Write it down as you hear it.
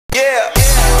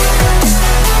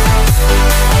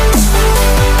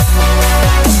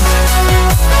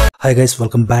Hi guys,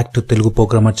 welcome back to Telugu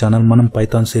Programmer channel. మనం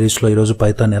Python series లో ఈ రోజు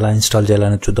Python ఎలా ఇన్‌స్టాల్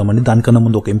చేయాలని చూద్దామండి. దానికన్నా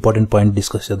ముందు ఒక ఇంపార్టెంట్ పాయింట్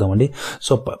డిస్కస్ చేద్దామండి.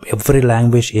 సో ఎవ్రీ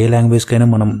లాంగ్వేజ్ ఏ లాంగ్వేజ్ కైనా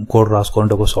మనం కోడ్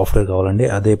రాసుకోవాలంటే ఒక సాఫ్ట్వేర్ కావాలండి.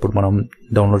 అదే ఇప్పుడు మనం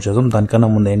డౌన్లోడ్ చేద్దాం. దానికన్నా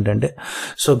ముందు ఏంటంటే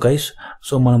సో గైస్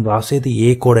మనం రాసేది ఏ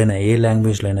కోడ్ అయినా ఏ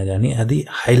లాంగ్వేజ్లో అయినా కానీ అది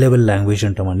హై లెవెల్ లాంగ్వేజ్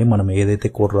అంటామండి. మనం ఏదైతే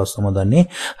కోడ్ రాస్తామో దాన్ని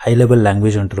హై లెవెల్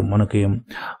లాంగ్వేజ్ అంటారు. మనకి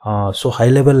సో హై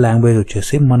లెవెల్ లాంగ్వేజ్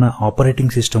వచ్చేసి మన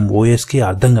ఆపరేటింగ్ సిస్టమ్ ఓఎస్కి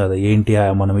అర్థం కాదు. ఏంటి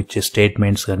మనం ఇచ్చే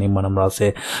స్టేట్మెంట్స్ కానీ మనం రాసే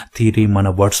థియరీ మన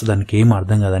వర్డ్స్ దానికి ఏం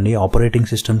అర్థం కాదండి. ఆపరేటింగ్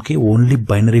సిస్టమ్కి ఓన్లీ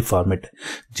బైనరీ ఫార్మెట్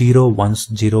 0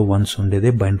 1s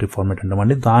ఉండేదే బైనరీ ఫార్మెట్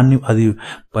అంటామండి. అది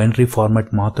బైనరీ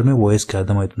ఫార్మెట్ మాత్రమే ఓఎస్కి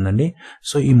అర్థమవుతుందండి.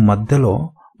 సో ఈ మధ్యలో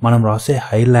మనం రాసే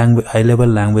హై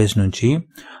లెవెల్ లాంగ్వేజ్ నుంచి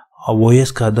ఆ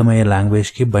ఓఎస్కి అర్థమయ్యే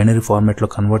లాంగ్వేజ్కి బైనరీ ఫార్మాట్లో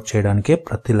కన్వర్ట్ చేయడానికే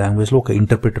ప్రతి లాంగ్వేజ్లో ఒక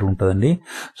ఇంటర్ప్రిటర్ ఉంటుందండి.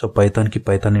 సో పైథాన్కి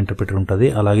పైథాన్ ఇంటర్ప్రిటర్ ఉంటుంది.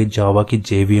 అలాగే జావాకి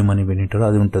జేవిఎం అని వినిటారు,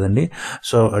 అది ఉంటుందండి.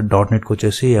 సో .NETకి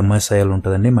వచ్చేసి MSIL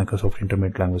ఉంటుందండి, మైక్రోసాఫ్ట్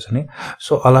ఇంటర్మీడియట్ లాంగ్వేజ్ అని.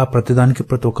 సో అలా ప్రతి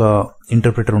ఒక్క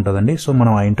ఇంటర్ప్రిటర్ ఉంటుందండి. సో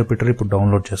మనం ఆ ఇంటర్ప్రిటర్ ఇప్పుడు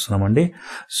డౌన్లోడ్ చేస్తున్నామండి.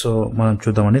 సో మనం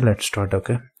చూద్దామండి. Let's start.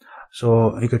 ఓకే, సో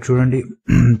ఇక్కడ చూడండి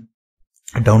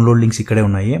డౌన్లోడ్ లింక్స్ ఇక్కడే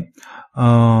ఉన్నాయి.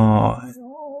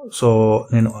 సో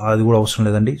నేను అది కూడా అవసరం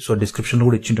లేదండి. సో డిస్క్రిప్షన్లో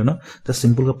కూడా ఇచ్చింటాను. జస్ట్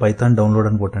సింపుల్గా పైథాన్ డౌన్లోడ్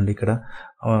అని కొట్టండి. ఇక్కడ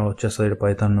వచ్చేస్తుంది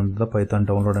పైథాన్ ఉంటుందా, పైథాన్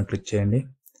డౌన్లోడ్ అని క్లిక్ చేయండి.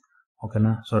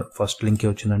 ఓకేనా. సో ఫస్ట్ లింకే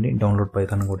వచ్చిందండి, డౌన్లోడ్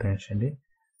పైథాన్ కొట్టేయండి.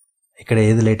 ఇక్కడ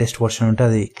ఏది లేటెస్ట్ వర్షన్ ఉంటే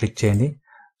అది క్లిక్ చేయండి.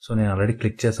 సో నేను ఆల్రెడీ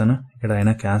క్లిక్ చేశాను. ఇక్కడ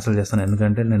అయినా క్యాన్సిల్ చేస్తాను,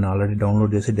 ఎందుకంటే నేను ఆల్రెడీ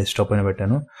డౌన్లోడ్ చేసి డెస్క్టాప్ పైన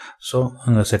పెట్టాను. సో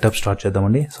సెటప్ స్టార్ట్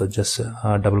చేద్దామండి. సో జస్ట్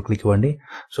డబుల్ క్లిక్ ఇవ్వండి.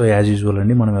 సో యాజ్ యూజువల్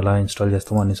అండి మనం ఎలా ఇన్స్టాల్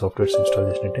చేస్తామో అన్ని సాఫ్ట్వేర్స్ ఇన్స్టాల్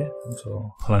చేసినట్టే సో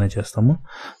అలానే చేస్తాము.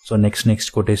 So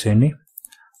next కొట్టేసేయండి.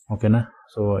 ఓకేనా.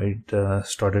 So it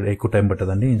started. ఎక్కువ టైం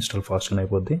పట్టదండి, ఇన్స్టాల్ ఫాస్ట్గా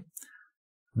అయిపోద్ది.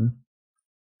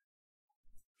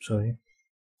 Sorry.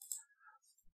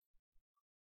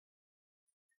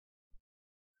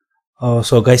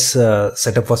 So guys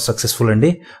setup was successful అండి.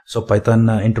 సో పైథాన్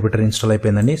ఇంటర్ప్రిటర్ ఇన్స్టాల్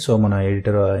అయిపోయిందండి. సో మన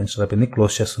ఎడిటర్ ఇన్స్టాల్ అయిపోయింది.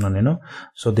 క్లోజ్ చేస్తున్నాను నేను.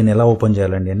 సో దీన్ని ఎలా ఓపెన్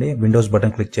చేయాలండి విండోస్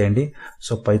బటన్ క్లిక్ చేయండి.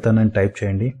 సో పైథాన్ అని టైప్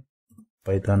చేయండి,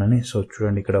 పైథాన్ అని. సో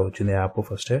చూడండి ఇక్కడ వచ్చింది యాప్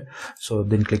ఫస్ట్. సో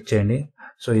దీన్ని క్లిక్ చేయండి.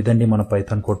 సో ఇదండి మన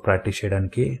పైథాన్ కోడ్ ప్రాక్టీస్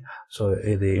చేయడానికి. సో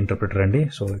ఇది ఇంటర్ప్రిటర్ అండి.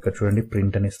 సో ఇక్కడ చూడండి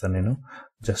ప్రింట్ అని ఇస్తాను నేను.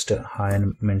 జస్ట్ హాయ్ అని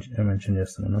మెన్షన్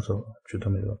చేస్తున్నాను. సో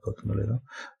చూద్దాం ఇది వర్క్ అవుతుందో లేదో.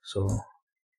 సో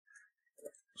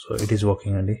ఇట్ ఈస్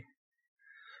వర్కింగ్ అండి.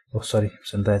 Sorry,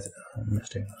 syntax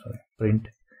mistake. Sorry, print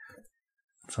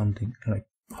something like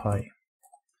hi.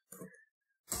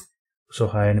 So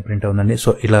hi అని ప్రింట్ అవుతుందండి.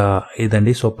 సో ఇలా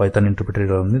ఇదండి. సో పైథాన్ ఇంటర్ప్రిటర్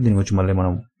ఇలా ఉంది. దీని గురించి మళ్ళీ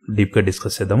మనం డీప్గా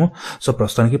డిస్కస్ చేద్దాము. సో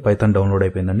ప్రస్తుతానికి పైథాన్ డౌన్లోడ్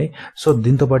అయిపోయిందండి. సో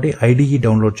దీంతోపాటు ఐడిఈ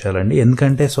డౌన్లోడ్ చేయాలండి.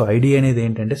 ఎందుకంటే సో ఐడిఈ అనేది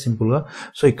ఏంటంటే సింపుల్గా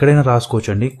సో ఎక్కడైనా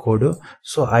రాసుకోవచ్చండి కోడ్.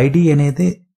 సో ఐడిఈ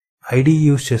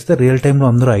యూజ్ చేస్తే రియల్ టైంలో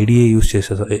అందరూ ఐడిఏ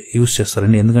యూజ్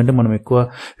చేస్తారండి. ఎందుకంటే మనం ఎక్కువ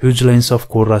హ్యూజ్ లైన్స్ ఆఫ్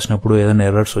కోడ్ రాసినప్పుడు ఏదైనా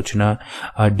ఎర్రర్స్ వచ్చినా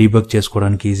డీబగ్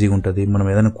చేసుకోవడానికి ఈజీగా ఉంటుంది. మనం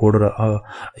ఏదైనా కోడ్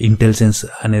ఇంటెలిజెన్స్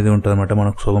అనేది ఉంటుంది అనమాట.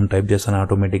 మనకు సగం టైప్ చేస్తాను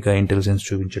ఆటోమేటిక్గా ఇంటెలిజెన్స్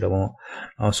చూపించడము.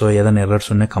 సో ఏదైనా ఎర్రర్స్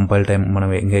ఉన్నాయి కంపైల్ టైం మనం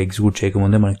ఇంకా ఎగ్జిక్యూట్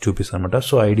చేయకముందే మనకి చూపిస్తాం అనమాట.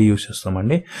 సో ఐడి యూజ్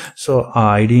చేస్తామండి. సో ఆ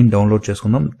ఐడిని డౌన్లోడ్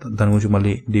చేసుకుందాం. దాని గురించి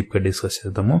మళ్ళీ డీప్గా డిస్కస్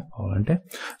చేద్దాము కావాలంటే.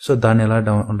 సో దాన్ని ఎలా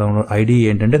డౌన్లోడ్ ఐడి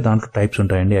ఏంటంటే దాంట్లో టైప్స్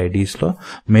ఉంటాయండి. ఐడీస్లో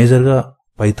మేజర్గా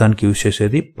పైథాన్కి యూజ్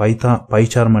చేసేది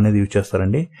పైచార్మ్ అనేది యూజ్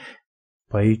చేస్తారండి.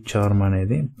 పైచార్మ్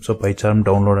అనేది. సో పైచార్మ్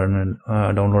డౌన్లోడ్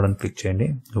అని క్లిక్ చేయండి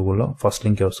గూగుల్లో. ఫస్ట్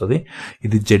లింకే వస్తుంది.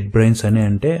 ఇది జెట్ బ్రెయిన్స్ అని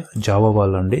అంటే జావా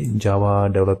వాళ్ళు అండి.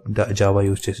 జావా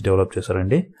యూజ్ చేసి డెవలప్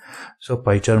చేశారండి. సో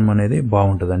పైచార్మ్ అనేది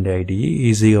బాగుంటుందండి. ఐడిఈ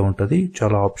ఈజీగా ఉంటుంది,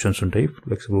 చాలా ఆప్షన్స్ ఉంటాయి,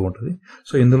 ఫ్లెక్సిబుల్గా ఉంటుంది.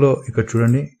 సో ఇందులో ఇక్కడ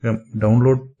చూడండి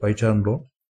డౌన్లోడ్ పైచార్మ్లో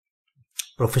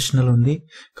ప్రొఫెషనల్ ఉంది,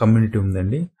 కమ్యూనిటీ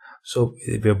ఉందండి. సో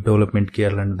వెబ్ డెవలప్మెంట్కి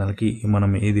అలాంటి దానికి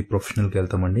మనం ఇది ప్రొఫెషనల్కి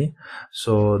వెళ్తామండి.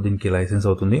 సో దీనికి లైసెన్స్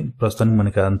అవుతుంది. ప్రస్తుతానికి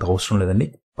మనకి అంత అవసరం లేదండి.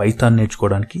 పైథాన్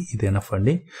నేర్చుకోవడానికి ఇది ఎనఫ్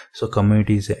అండి. సో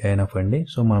కమ్యూనిటీస్ ఎనఫ్ అండి.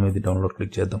 సో మనం ఇది డౌన్లోడ్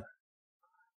క్లిక్ చేద్దాం.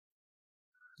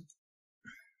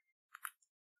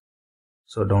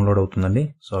 సో డౌన్లోడ్ అవుతుందండి.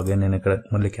 సో అగైన్ నేను ఇక్కడ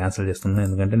మళ్ళీ క్యాన్సిల్ చేస్తున్నాను,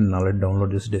 ఎందుకంటే నేను ఆల్రెడీ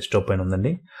డౌన్లోడ్ చేసి డెస్క్టాప్ పైన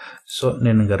ఉందండి. సో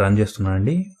నేను ఇంకా రన్ చేస్తున్నాను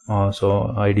అండి. సో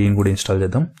ఐడిని కూడా ఇన్స్టాల్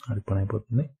చేద్దాం, అది పని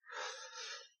అయిపోతుంది.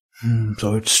 సో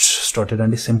ఇట్స్ స్టార్టెడ్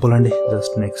అండి. సింపుల్ అండి.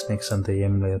 జస్ట్ నెక్స్ట్ అంతే,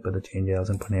 ఏం లేదు, పెద్ద చేంజ్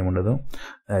చేయాల్సిన పని ఏమి ఉండదు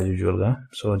యాజ్ యూజువల్గా.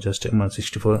 సో జస్ట్ మన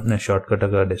 64 నేను షార్ట్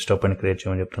కట్గా డెస్క్టాప్ అని క్రియేట్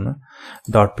చేయమని చెప్తున్నా.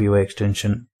 .py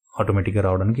ఎక్స్టెన్షన్ ఆటోమేటిక్గా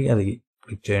రావడానికి అది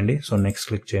క్లిక్ చేయండి. సో నెక్స్ట్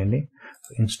క్లిక్ చేయండి,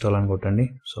 ఇన్స్టాల్ అని కొట్టండి.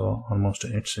 సో ఆల్మోస్ట్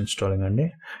ఇట్స్ ఇన్స్టాలింగ్ అండి.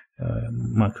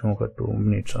 మాక్సిమం ఒక 2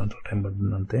 minutes అంత టైం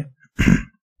పడుతుంది అంతే.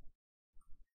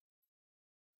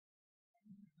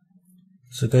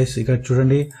 సో గైస్ ఇక్కడ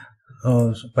చూడండి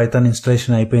పైథాన్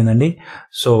ఇన్స్టాలేషన్ అయిపోయిందండి.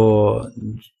 So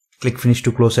click finish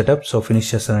to close setup. So finish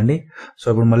చేస్తానండి. సో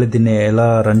ఇప్పుడు మళ్ళీ దీన్ని ఎలా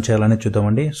రన్ చేయాలని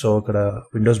చూద్దామండి. సో ఇక్కడ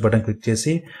విండోస్ బటన్ క్లిక్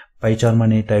చేసి పైచార్మ్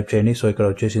అని టైప్ చేయండి. సో ఇక్కడ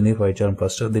వచ్చేసింది పైచార్మ్.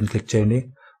 ఫస్ట్ దీన్ని క్లిక్ చేయండి,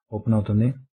 ఓపెన్ అవుతుంది.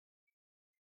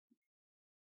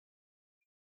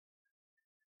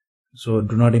 So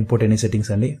do not import any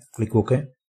settings అండి, క్లిక్ ఓకే.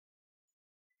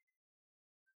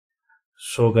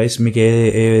 సో గైస్ మీకు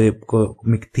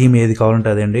మీకు థీమ్ ఏది కావాలంటే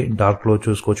అదండి, డార్క్లో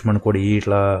చూసుకోవచ్చు. మనకు కూడా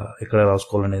ఇట్లా ఇక్కడ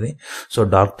రాసుకోవాలనేది. So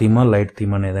dark థీమా light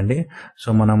theme అనేదండి.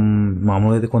 So మనం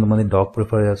మామూలుగా అయితే కొంతమంది డార్క్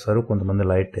ప్రిఫర్ చేస్తారు, కొంతమంది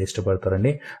లైట్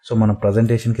ఇష్టపడతారండి. సో మన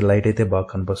ప్రజెంటేషన్కి లైట్ అయితే బాగా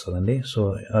కనిపిస్తుందండి. సో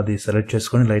అది సెలెక్ట్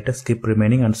చేసుకొని light skip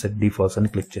remaining and set defaults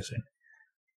అని క్లిక్ చేసేయండి.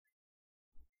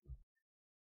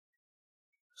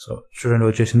 సో చూడండి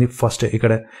వచ్చేసింది. ఫస్ట్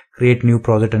ఇక్కడ క్రియేట్ న్యూ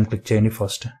ప్రాజెక్ట్ అని క్లిక్ చేయండి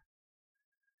first.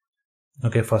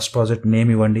 Okay, first project name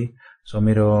ఇవ్వండి. సో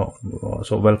మీరు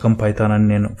వెల్కమ్ పైథాన్ అని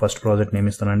నేను ఫస్ట్ ప్రాజెక్ట్ నేమ్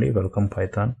ఇస్తానండి, వెల్కమ్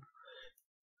పైథాన్.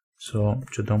 సో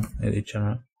చూద్దాం ఇది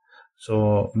ఇచ్చాను. సో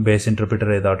బేస్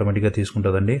ఇంటర్ప్రిటర్ ఏది ఆటోమేటిక్గా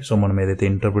తీసుకుంటుందండి. సో మనం ఏదైతే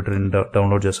ఇంటర్ప్రిటర్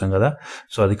డౌన్లోడ్ చేస్తాం కదా,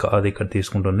 సో అది ఇక్కడ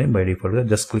తీసుకుంటుంది బై డిఫాల్ట్గా.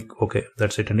 Just click okay,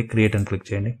 that's it అండి. క్రియేట్ అని క్లిక్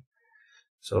చేయండి.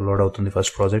 సో లోడ్ అవుతుంది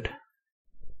ఫస్ట్ ప్రాజెక్ట్.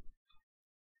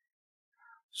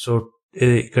 సో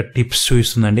ఇక్కడ టిప్స్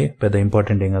చూపిస్తుందండి, పెద్ద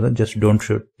ఇంపార్టెంట్ ఏం కదా. Just don't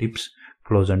show tips,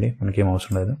 close అండి, మనకేం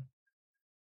అవసరం లేదు.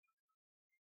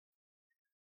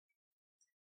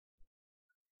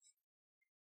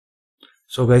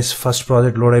 So guys first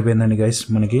project load అయిపోయిందండి గైస్.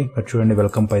 మనకి చూడండి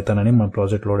వెల్కమ్ పైథాన్ అని మన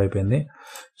ప్రాజెక్ట్ లోడ్ అయిపోయింది.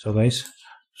 సో గైస్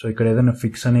సో ఇక్కడ ఏదైనా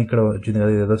ఫిక్స్ అని ఇక్కడ వచ్చింది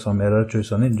కదా, ఏదో సమ్ ఎర్రర్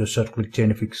చూస్తుంది. జస్ట్ క్లిక్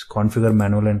చేయండి, ఫిక్స్ కాన్ఫిగర్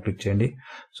మాన్యువల్ అని క్లిక్ చేయండి.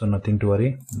 So nothing to worry,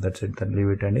 that's it, leave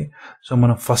it అండి. సో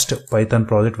మన first Python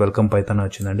project welcome Python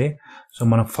వచ్చిందండి. సో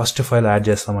మనం ఫస్ట్ ఫైల్ యాడ్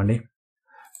చేస్తామండి.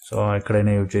 సో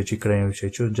ఎక్కడైనా యూజ్ చేయొచ్చు, ఇక్కడైనా యూజ్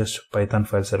చేయొచ్చు. జస్ట్ పైథాన్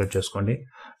ఫైల్ సెలెక్ట్ చేసుకోండి.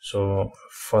 సో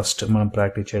ఫస్ట్ మనం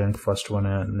ప్రాక్టీస్ చేయడానికి ఫస్ట్ వన్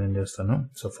నేను చేస్తాను.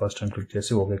 సో ఫస్ట్ అని క్లిక్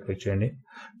చేసి ఓకే క్లిక్ చేయండి.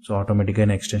 సో ఆటోమేటిక్గా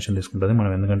ఎక్స్టెన్షన్ తీసుకుంటుంది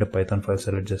మనం, ఎందుకంటే పైథాన్ ఫైల్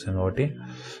సెలెక్ట్ చేసాం కాబట్టి.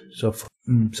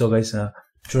 సో గైస్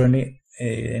చూడండి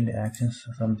actions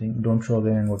something don't show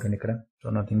again అని కొట్టండి ఇక్కడ. So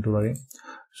nothing to worry.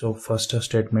 So first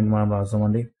statement మనం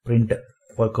రాస్తామండి. ప్రింట్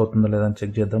వర్క్ అవుతుందో లేదా అని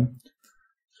చెక్ చేద్దాం.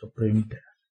 సో ప్రింట్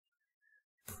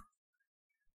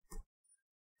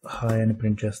హాయ్ అని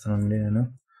ప్రింట్ చేస్తానండి నేను.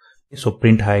 సో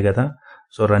ప్రింట్ హాయ్ కదా.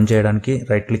 సో రన్ చేయడానికి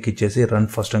రైట్ క్లిక్ ఇచ్చేసి రన్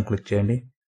ఫస్ట్ అని క్లిక్ చేయండి.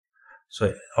 సో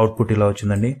అవుట్పుట్ ఇలా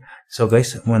వచ్చిందండి. సో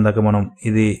గైస్ ఇందాక మనం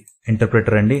ఇది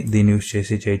ఇంటర్ప్రిటర్ అండి, దీన్ని యూజ్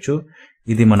చేసి చేయొచ్చు.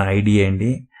 ఇది మన ఐడి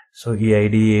అండి. సో ఈ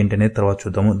ఐడి ఏంటనేది తర్వాత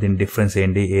చూద్దాము, దీని డిఫరెన్స్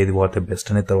ఏంటి, ఏది వాడితే బెస్ట్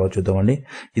అనేది తర్వాత చూద్దామండి.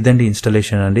 ఇదండి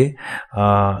ఇన్స్టాలేషన్ అండి.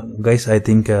 Guys I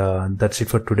think that's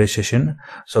it for today session.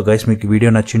 So guys మీకు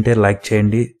వీడియో నచ్చింటే లైక్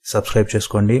చేయండి, సబ్స్క్రైబ్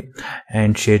చేసుకోండి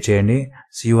అండ్ షేర్ చేయండి.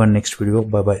 See you on next video.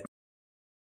 Bye bye.